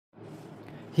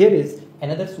Here is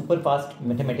another super fast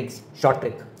mathematics short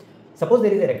trick. Suppose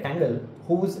there is a rectangle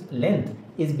whose length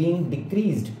is being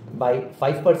decreased by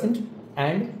 5%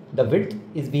 and the width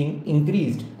is being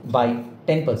increased by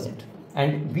 10%.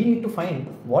 And we need to find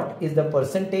what is the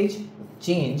percentage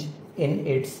change in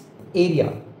its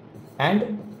area.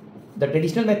 And the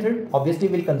traditional method obviously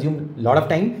will consume a lot of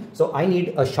time. So I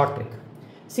need a short trick.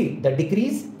 See, the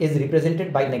decrease is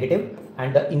represented by negative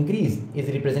and the increase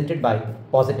is represented by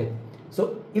positive.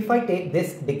 So if I take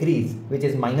this decrease, which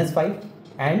is -5,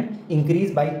 and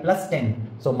increase by +10,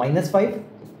 so -5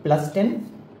 plus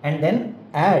 10, and then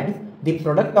add the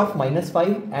product of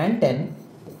 -5 and 10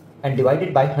 and divide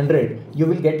it by 100, you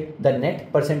will get the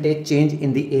net percentage change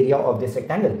in the area of this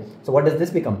rectangle. So what does this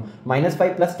become?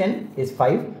 -5 plus 10 is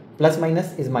 5, plus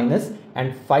minus is minus,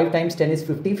 and 5 times 10 is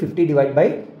 50, 50 divided by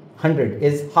 100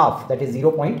 is half, that is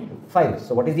 0.5.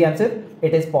 So what is the answer?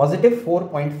 It is positive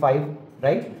 4.5,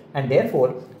 right? And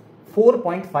therefore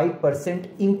 4.5%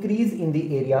 increase in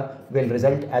the area will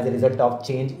result as a result of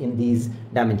change in these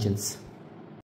dimensions.